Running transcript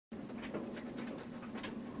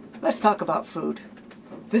Let's talk about food.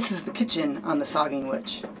 This is the kitchen on the Sogging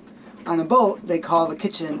Witch. On a boat, they call the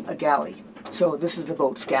kitchen a galley. So this is the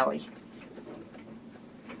boat's galley.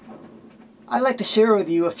 I'd like to share with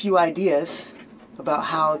you a few ideas about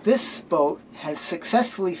how this boat has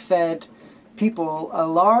successfully fed people a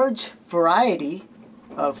large variety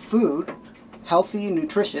of food, healthy and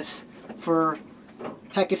nutritious, for,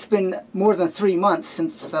 heck, it's been more than 3 months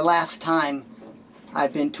since the last time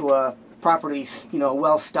I've been to a properly,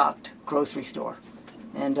 well-stocked grocery store.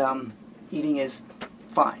 And eating is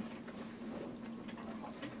fine.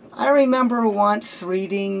 I remember once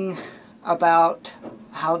reading about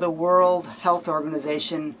how the World Health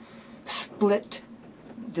Organization split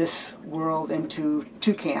this world into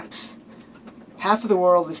 2 camps. Half of the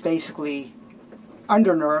world is basically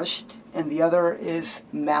undernourished and the other is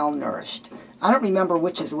malnourished. I don't remember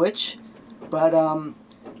which is which, but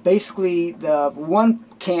basically the one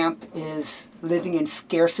camp is living in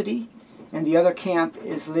scarcity and the other camp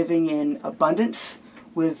is living in abundance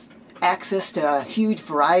with access to a huge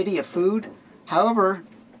variety of food. However,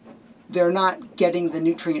 they're not getting the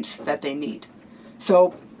nutrients that they need.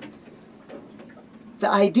 So the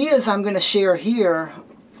ideas I'm going to share here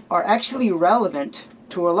are actually relevant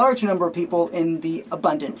to a large number of people in the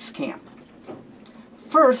abundance camp.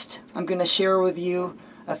 First, I'm going to share with you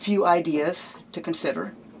a few ideas to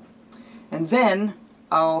consider, and then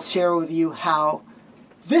I'll share with you how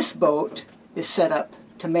this boat is set up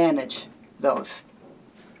to manage those.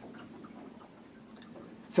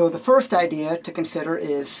 So the first idea to consider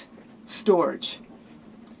is storage.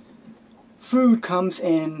 Food comes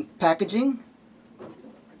in packaging,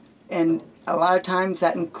 and a lot of times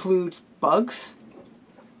that includes bugs.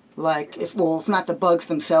 Like, if not the bugs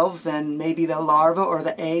themselves, then maybe the larvae or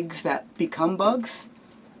the eggs that become bugs.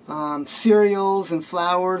 Cereals and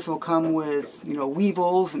flours will come with,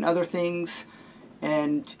 weevils and other things,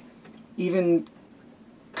 and even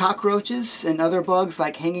cockroaches and other bugs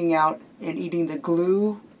like hanging out and eating the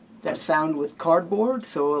glue that's found with cardboard.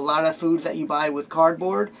 So a lot of foods that you buy with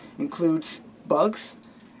cardboard includes bugs.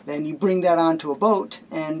 Then you bring that onto a boat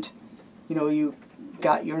and you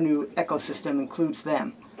got your new ecosystem includes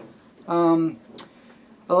them. A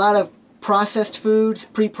lot of processed foods,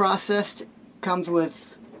 pre-processed, comes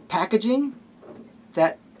with packaging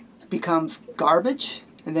that becomes garbage,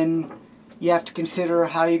 and then you have to consider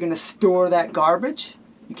how you're going to store that garbage.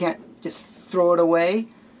 You can't just throw it away.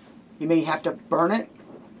 You may have to burn it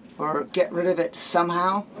or get rid of it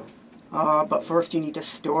somehow, but first you need to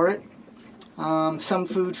store it. Some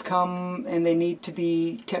foods come and they need to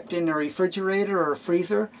be kept in a refrigerator or a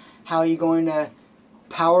freezer. How are you going to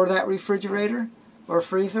power that refrigerator or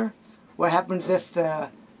freezer? What happens if the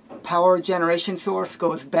power generation source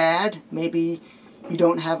goes bad? Maybe you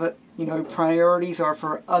don't have it, your priorities are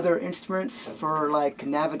for other instruments for like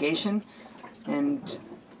navigation, and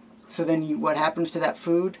so then what happens to that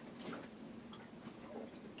food?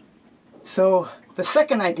 So the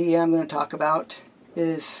second idea I'm going to talk about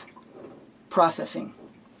is processing.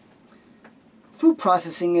 Food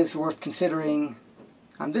processing is worth considering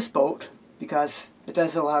on this boat because it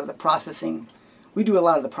does a lot of the processing. We do a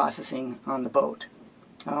lot of the processing on the boat.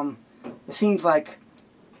 It seems like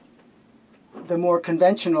the more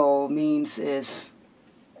conventional means is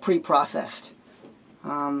pre-processed.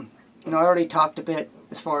 I already talked a bit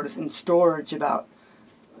as far as in storage about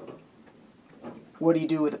what do you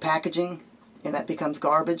do with the packaging, and that becomes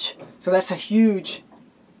garbage. So that's a huge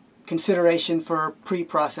consideration for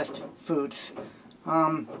pre-processed foods.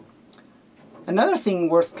 Another thing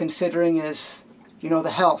worth considering is,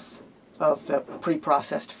 the health of the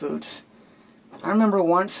pre-processed foods. I remember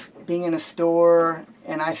once being in a store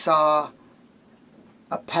and I saw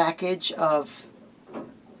a package of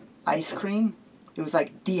ice cream. It was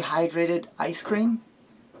like dehydrated ice cream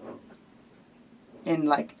in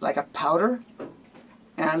like a powder.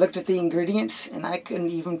 And I looked at the ingredients and I couldn't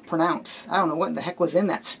even pronounce. I don't know what in the heck was in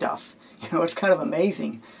that stuff. It's kind of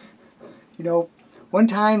amazing. One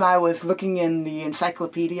time I was looking in the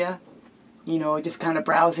encyclopedia, just kind of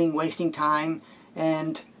browsing, wasting time,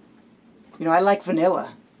 and I like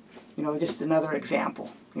vanilla. Just another example.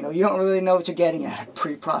 You don't really know what you're getting at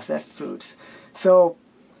pre-processed foods. So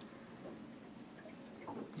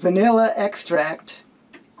vanilla extract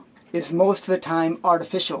is most of the time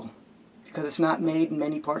artificial because it's not made in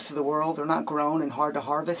many parts of the world. They're not grown and hard to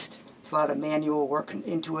harvest. There's a lot of manual work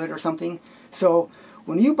into it or something. So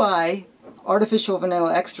when you buy artificial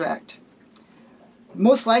vanilla extract,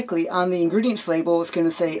 most likely on the ingredients label it's going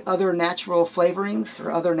to say other natural flavorings or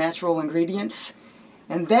other natural ingredients,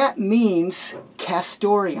 and that means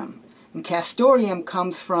castoreum. And castoreum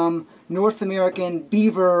comes from North American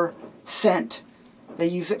beaver scent. They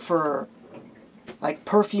use it for like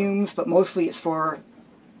perfumes, but mostly it's for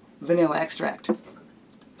vanilla extract.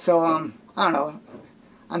 So I don't know.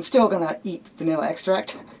 I'm still gonna eat vanilla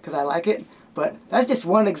extract because I like it, but that's just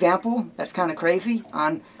one example that's kind of crazy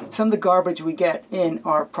on some of the garbage we get in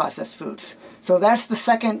our processed foods. So that's the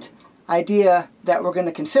second idea that we're going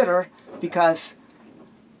to consider, because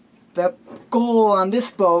the goal on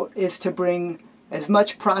this boat is to bring as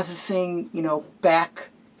much processing, back,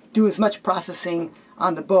 do as much processing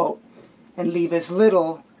on the boat and leave as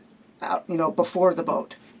little out, before the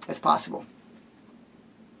boat as possible.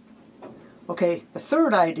 Okay, the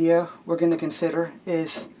third idea we're going to consider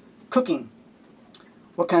is cooking.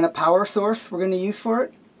 What kind of power source we're going to use for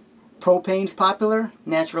it? Propane's popular,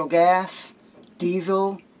 natural gas,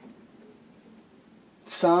 diesel,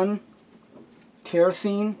 sun,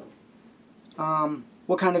 kerosene.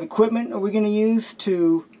 What kind of equipment are we going to use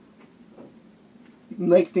to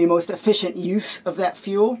make the most efficient use of that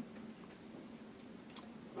fuel?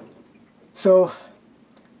 So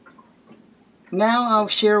now I'll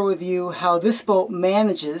share with you how this boat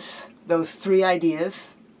manages those three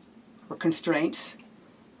ideas or constraints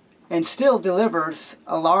and still delivers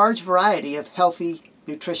a large variety of healthy,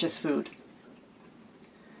 nutritious food.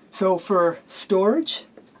 So for storage,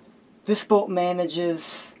 this boat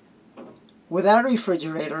manages without a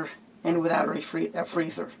refrigerator and without a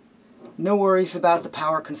freezer. No worries about the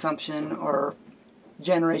power consumption or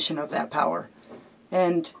generation of that power.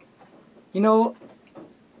 And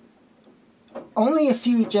only a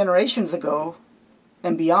few generations ago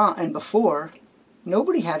and beyond and before,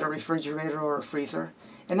 nobody had a refrigerator or a freezer.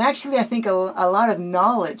 And actually, I think a lot of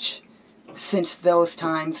knowledge since those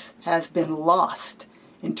times has been lost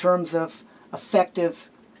in terms of effective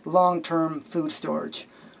long-term food storage.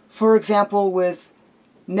 For example, with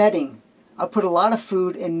netting, I put a lot of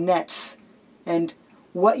food in nets, and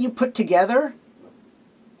what you put together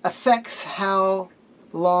affects how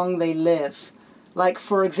long they live. Like,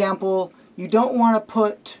 for example, you don't want to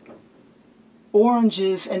put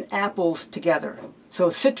oranges and apples together. So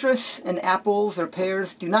citrus and apples or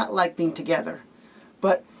pears do not like being together.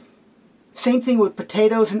 But same thing with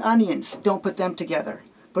potatoes and onions. Don't put them together.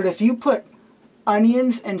 But if you put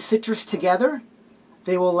onions and citrus together,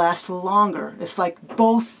 they will last longer. It's like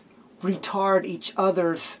both retard each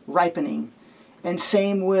other's ripening. And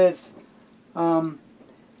same with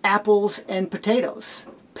apples and potatoes,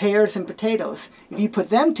 pears and potatoes. If you put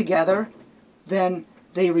them together, then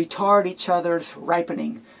they retard each other's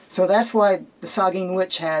ripening. So that's why the Saugeen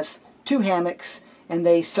Witch has two hammocks, and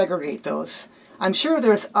they segregate those. I'm sure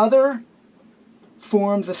there's other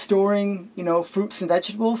forms of storing, fruits and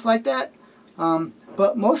vegetables like that.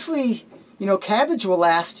 But mostly, cabbage will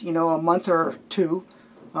last, a month or two.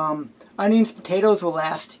 Onions, potatoes will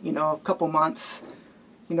last, a couple months.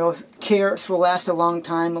 Carrots will last a long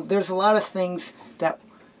time. There's a lot of things that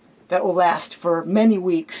will last for many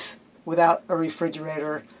weeks without a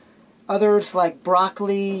refrigerator. Others, like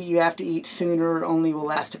broccoli, you have to eat sooner, only will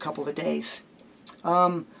last a couple of days.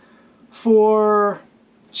 For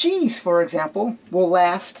cheese, for example, will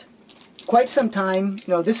last quite some time.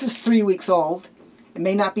 This is 3 weeks old. It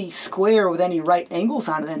may not be square with any right angles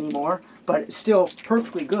on it anymore, but it's still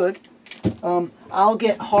perfectly good. I'll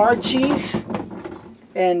get hard cheese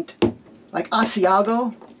and like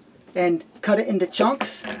Asiago and cut it into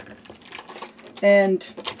chunks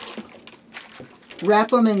and wrap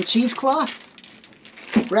them in cheesecloth.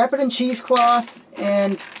 Wrap it in cheesecloth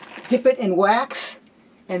and dip it in wax.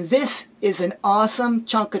 And this is an awesome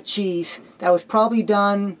chunk of cheese that was probably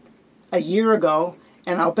done a year ago,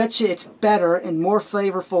 and I'll bet you it's better and more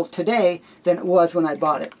flavorful today than it was when I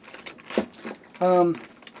bought it.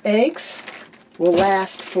 Eggs will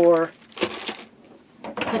last for,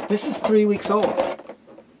 heck, this is 3 weeks old.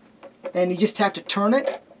 And you just have to turn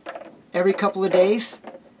it every couple of days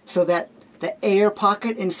so that the air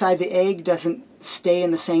pocket inside the egg doesn't stay in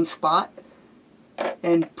the same spot,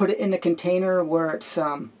 and put it in a container where it's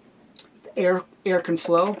air can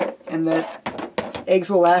flow, and the eggs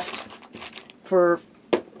will last for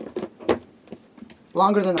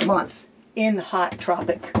longer than a month in hot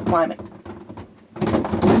tropic climate.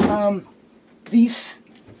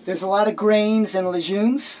 There's a lot of grains and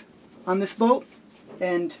legumes on this boat,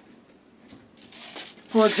 and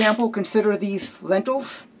for example, consider these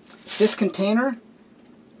lentils. This container,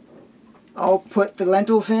 I'll put the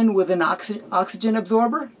lentils in with an oxygen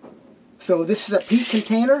absorber. So this is a peat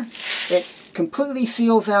container. It completely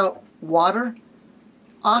seals out water.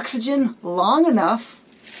 Oxygen long enough.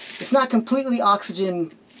 It's not completely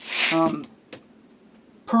oxygen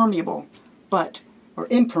permeable, or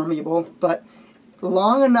impermeable, but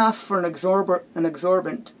long enough for an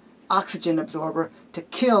absorbent oxygen absorber to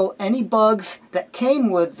kill any bugs that came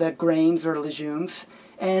with the grains or legumes,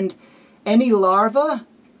 and any larva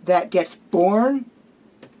that gets born,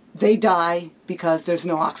 they die because there's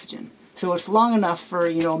no oxygen. So it's long enough for,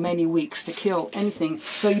 many weeks to kill anything.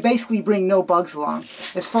 So you basically bring no bugs along.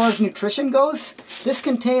 As far as nutrition goes, this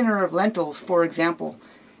container of lentils, for example,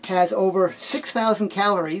 has over 6,000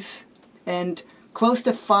 calories and close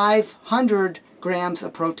to 500 grams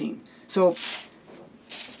of protein. So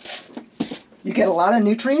you get a lot of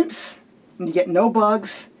nutrients, and you get no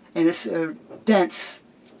bugs, and it's dense,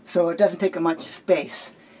 so it doesn't take up much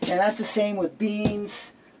space. And that's the same with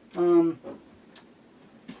beans,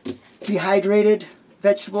 dehydrated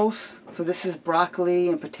vegetables. So this is broccoli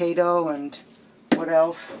and potato, and what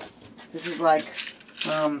else? This is like,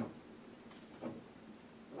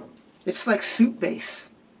 it's like soup base,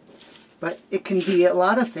 but it can be a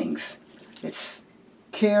lot of things. It's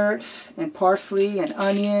carrots and parsley and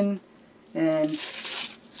onion, and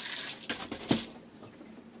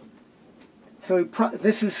so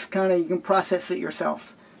this is kind of, you can process it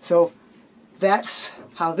yourself. So that's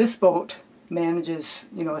how this boat manages,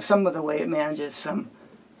 some of the way it manages some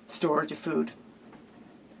storage of food.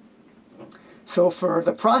 So for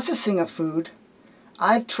the processing of food,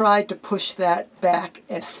 I've tried to push that back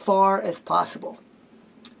as far as possible.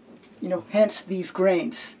 Hence these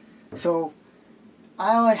grains. So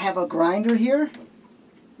I have a grinder here,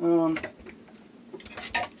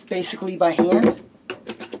 basically by hand.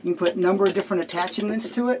 You can put a number of different attachments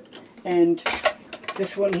to it, and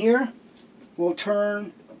this one here will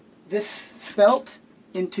turn this spelt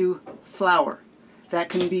into flour that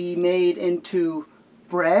can be made into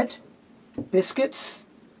bread, biscuits,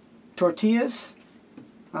 tortillas,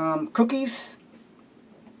 cookies,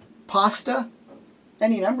 pasta,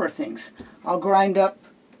 any number of things. I'll grind up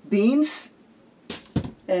beans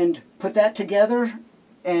and put that together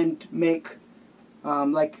and make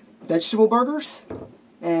like vegetable burgers,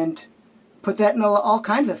 and put that in all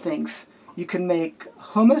kinds of things. You can make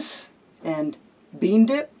hummus and bean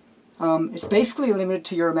dip. It's basically limited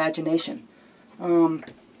to your imagination.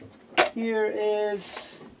 Here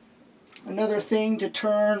is another thing to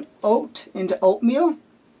turn oat into oatmeal.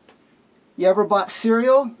 You ever bought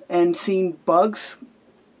cereal and seen bugs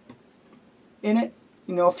in it,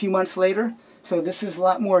 a few months later? So this is a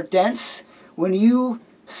lot more dense. When you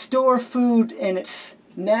store food in its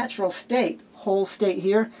natural state, whole state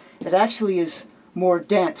here, it actually is more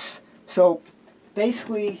dense. So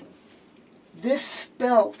basically, this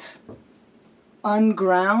spelt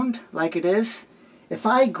unground like it is, if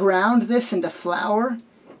I ground this into flour,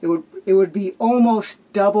 it would be almost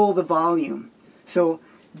double the volume. So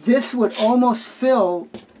this would almost fill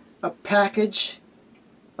a package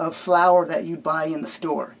of flour that you'd buy in the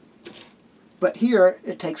store. But here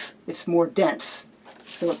it's more dense,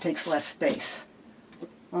 so it takes less space.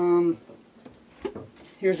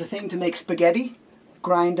 Here's a thing to make spaghetti.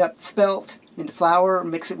 Grind up spelt into flour,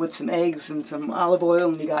 mix it with some eggs and some olive oil,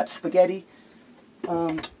 and you got spaghetti.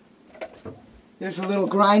 There's a little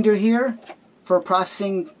grinder here for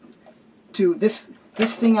processing. This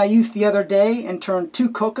thing I used the other day and turned 2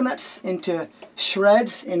 coconuts into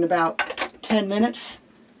shreds in about 10 minutes.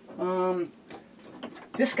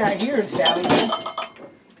 This guy here is valuable.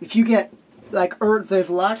 If you get like herbs, there's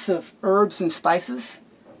lots of herbs and spices,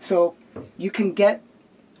 so you can get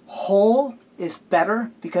whole is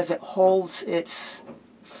better because it holds its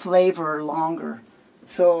flavor longer.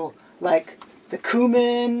 So like the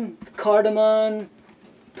cumin, cardamom,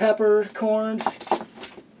 peppercorns,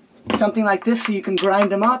 something like this, so you can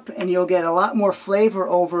grind them up and you'll get a lot more flavor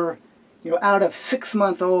over, out of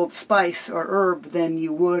 6-month-old spice or herb than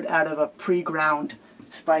you would out of a pre-ground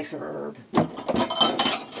spice or herb.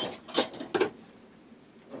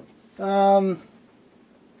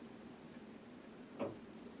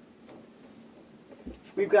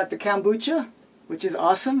 We've got the kombucha, which is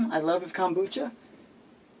awesome. I love this kombucha.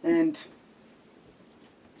 And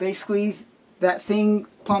basically that thing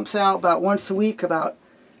pumps out about once a week about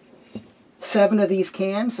 7 of these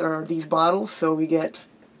cans or these bottles, so we get,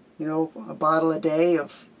 a bottle a day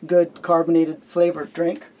of good carbonated flavored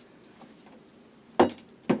drink.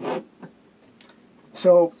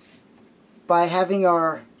 So by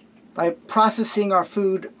processing our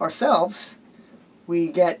food ourselves, we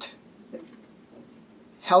get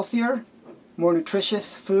healthier, more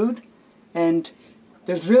nutritious food, and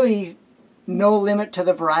there's really no limit to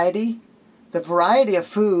the variety. The variety of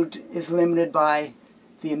food is limited by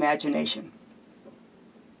the imagination.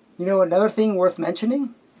 Another thing worth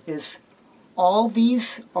mentioning is all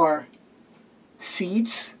these are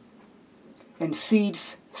seeds, and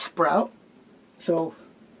seeds sprout. So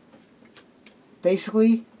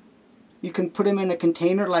basically, you can put them in a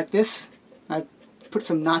container like this. I put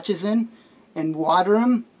some notches in and water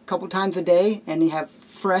them a couple times a day, and you have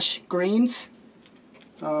fresh greens.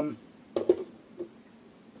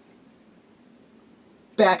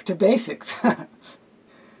 Back to basics.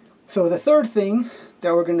 So the third thing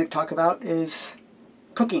that we're going to talk about is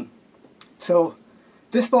cooking. So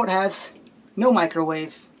this boat has no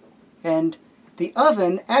microwave, and the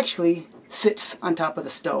oven actually sits on top of the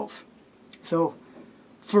stove. So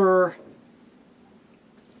for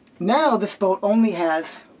now, this boat only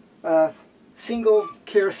has a single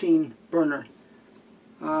kerosene burner.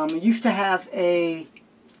 It used to have a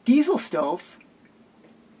diesel stove,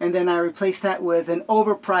 and then I replaced that with an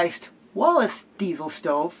overpriced Wallace diesel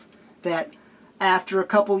stove that after a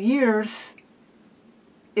couple years,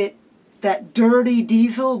 that dirty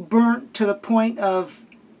diesel burnt to the point of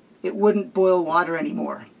it wouldn't boil water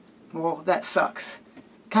anymore. Well, that sucks.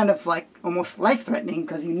 Kind of like almost life-threatening,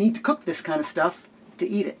 because you need to cook this kind of stuff to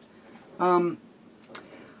eat it. I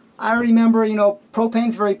remember,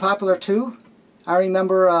 propane's very popular too. I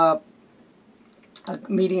remember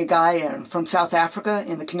meeting a guy from South Africa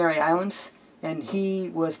in the Canary Islands, and he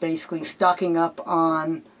was basically stocking up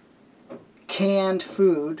on canned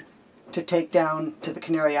food to take down to the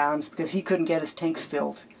Canary Islands because he couldn't get his tanks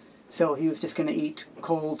filled. So he was just going to eat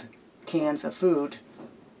cold cans of food.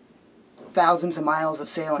 Thousands of miles of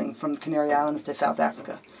sailing from the Canary Islands to South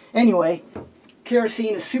Africa. Anyway,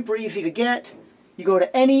 kerosene is super easy to get. You go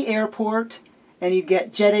to any airport and you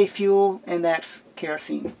get Jet A fuel, and that's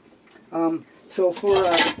kerosene. So for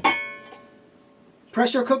a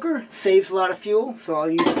pressure cooker, saves a lot of fuel, so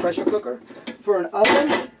I'll use a pressure cooker. For an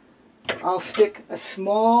oven, I'll stick a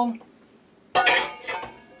small,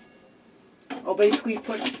 I'll basically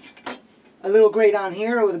put a little grate on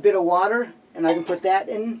here with a bit of water, and I can put that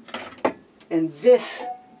in, and this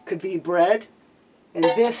could be bread, and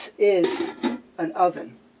this is an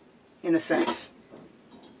oven, in a sense.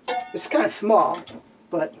 It's kind of small,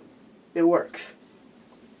 but it works.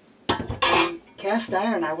 Cast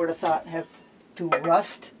iron, I would have thought, have to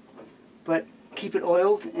rust, but keep it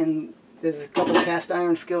oiled, and there's a couple of cast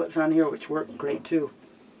iron skillets on here which work great too.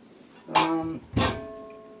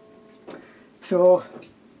 So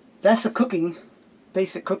that's the cooking,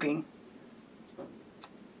 basic cooking.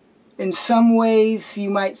 In some ways you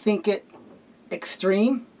might think it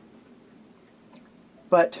extreme,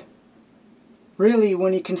 but really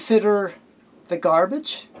when you consider the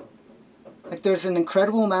garbage, like there's an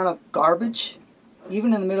incredible amount of garbage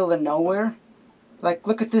even in the middle of nowhere. Like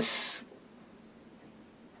look at this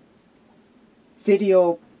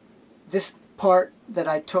video, this part that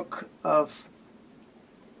I took of,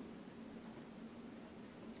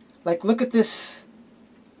 like look at this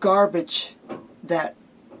garbage that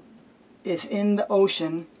is in the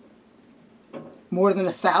ocean more than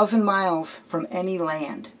 1,000 miles from any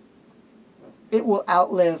land. It will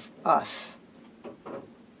outlive us.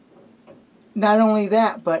 Not only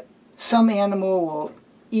that, but some animal will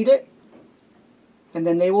eat it and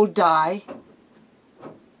then they will die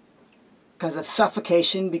because of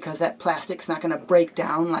suffocation, because that plastic's not going to break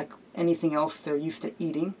down like anything else they're used to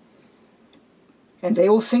eating. And they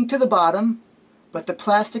will sink to the bottom, but the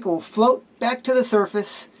plastic will float back to the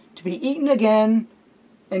surface to be eaten again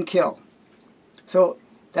and kill. So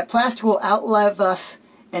that plastic will outlive us,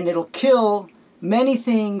 and it'll kill many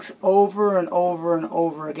things over and over and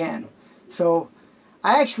over again. So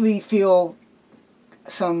I actually feel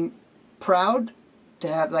some proud to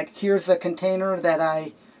have, like, here's a container that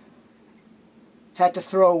I had to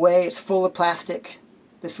throw away. It's full of plastic.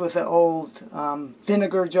 This was an old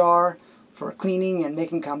vinegar jar for cleaning and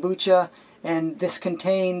making kombucha, and this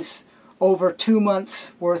contains over 2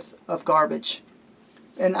 months worth of garbage.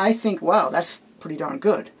 And I think, wow, that's pretty darn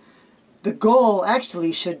good. The goal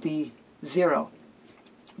actually should be 0.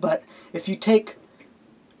 But if you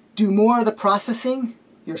do more of the processing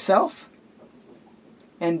yourself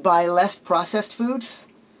and buy less processed foods,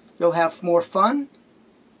 you'll have more fun,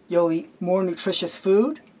 you'll eat more nutritious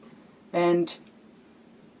food, and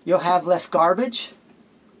you'll have less garbage.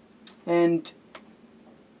 And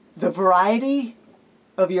the variety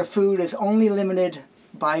of your food is only limited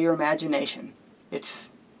by your imagination.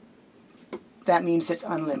 That means it's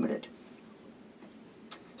unlimited.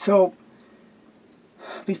 So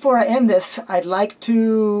before I end this, I'd like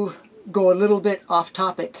to go a little bit off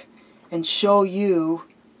topic and show you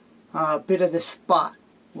a bit of the spot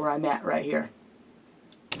where I'm at right here.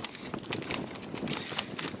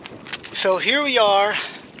 So here we are,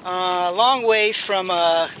 a long ways from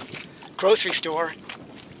a grocery store,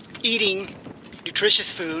 eating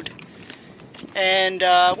nutritious food. And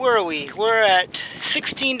where are we? We're at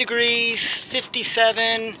 16 degrees,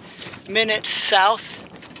 57, minutes south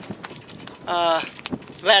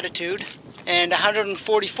latitude and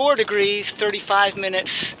 144 degrees 35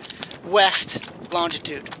 minutes west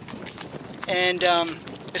longitude. And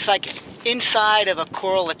it's like inside of a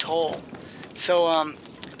coral atoll. So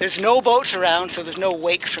there's no boats around, so there's no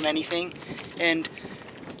wakes from anything. And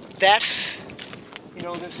that's, you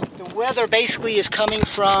know, the weather basically is coming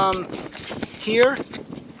from here.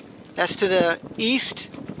 That's to the east.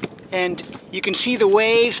 And you can see the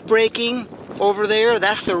waves breaking over there.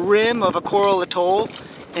 That's the rim of a coral atoll.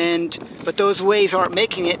 But those waves aren't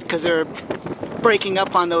making it because they're breaking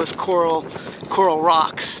up on those coral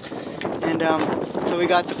rocks. And so we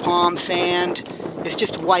got the palm sand. It's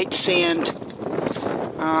just white sand.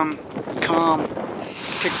 Calm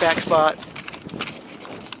kickback spot.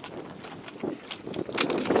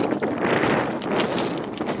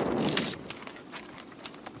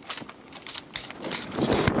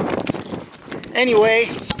 Anyway,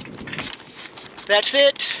 that's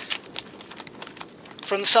it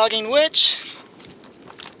from the Sogging Witch.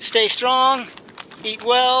 Stay strong, eat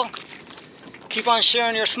well, keep on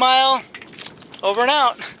sharing your smile. Over and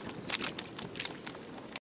out.